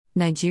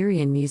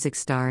Nigerian music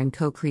star and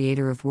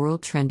co-creator of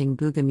world-trending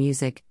Booga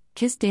music,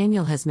 Kiss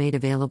Daniel has made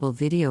available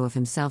video of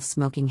himself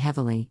smoking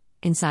heavily,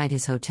 inside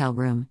his hotel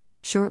room,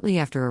 shortly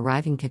after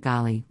arriving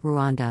Kigali,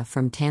 Rwanda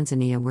from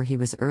Tanzania, where he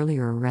was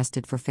earlier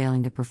arrested for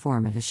failing to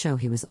perform at a show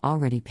he was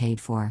already paid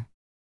for.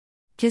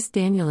 Kiss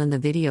Daniel in the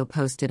video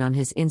posted on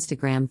his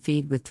Instagram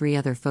feed with 3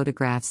 other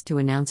photographs to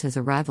announce his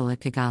arrival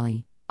at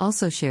Kigali,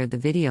 also shared the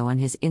video on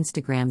his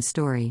Instagram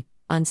story,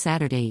 on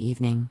Saturday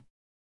evening.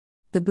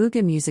 The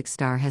Booga music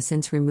star has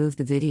since removed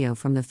the video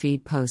from the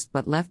feed post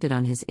but left it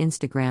on his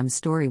Instagram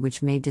story,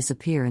 which may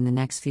disappear in the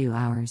next few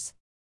hours.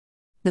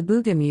 The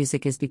Booga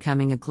music is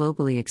becoming a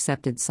globally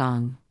accepted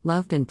song,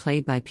 loved and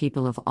played by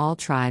people of all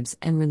tribes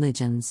and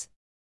religions.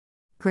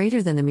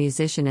 Greater Than, the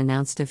musician,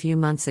 announced a few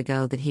months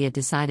ago that he had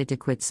decided to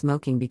quit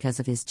smoking because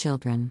of his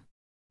children.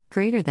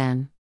 Greater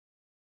Than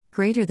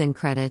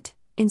credit,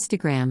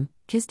 Instagram,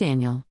 Kiss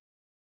Daniel.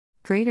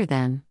 Greater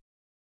Than,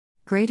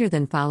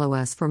 follow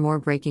us for more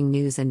breaking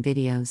news and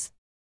videos.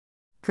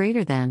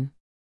 Greater Than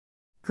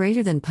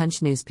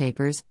Punch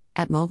Newspapers,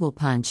 at Mobile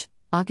Punch,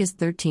 August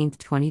 13,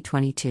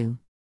 2022.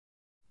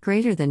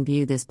 Greater Than,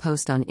 view this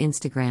post on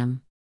Instagram.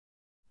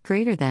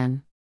 Greater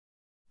Than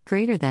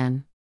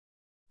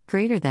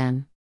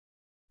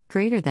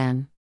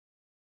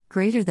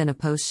a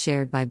post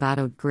shared by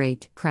Bottled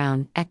Great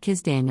Crown at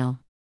Kiss Daniel.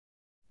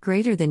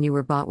 Greater Than, you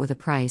were bought with a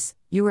price,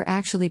 you were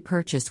actually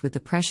purchased with the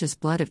precious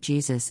blood of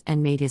Jesus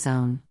and made his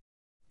own.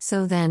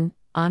 So then,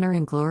 honor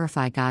and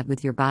glorify God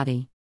with your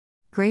body.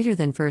 Greater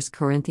Than 1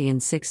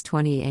 Corinthians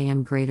 6:20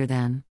 am.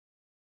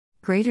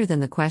 Greater Than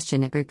the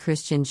question every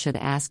Christian should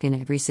ask in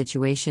every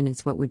situation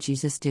is, what would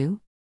Jesus do?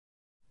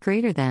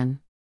 Greater Than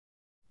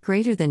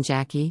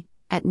Jackie,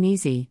 at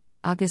Neezy,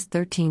 August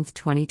 13,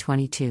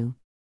 2022.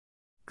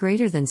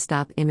 Greater Than,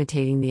 stop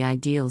imitating the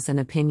ideals and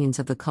opinions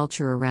of the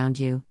culture around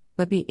you,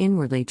 but be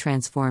inwardly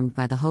transformed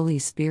by the Holy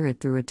Spirit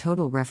through a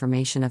total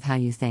reformation of how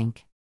you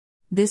think.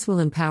 This will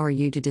empower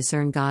you to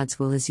discern God's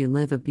will as you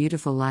live a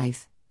beautiful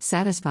life,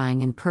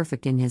 satisfying and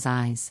perfect in His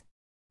eyes.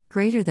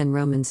 Greater Than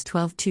Romans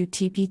 12:2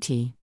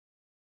 TPT.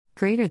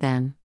 Greater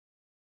Than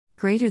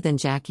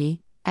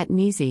Jackie, at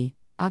Neezy,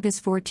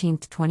 August 14,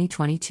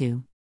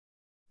 2022.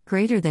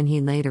 Greater Than,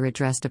 he later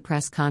addressed a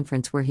press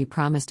conference where he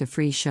promised a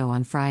free show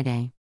on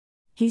Friday.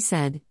 He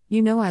said,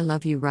 "You know I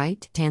love you,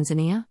 right,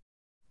 Tanzania?"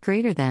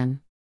 Greater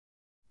Than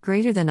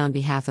on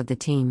behalf of the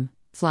team,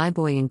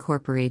 Flyboy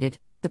Incorporated,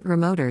 the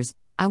promoters,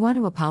 I want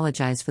to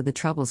apologize for the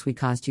troubles we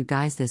caused you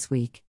guys this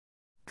week.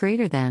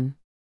 Greater Than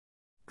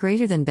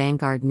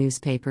Vanguard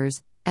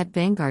Newspapers, at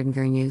Vanguard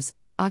News,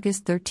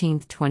 August 13,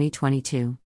 2022.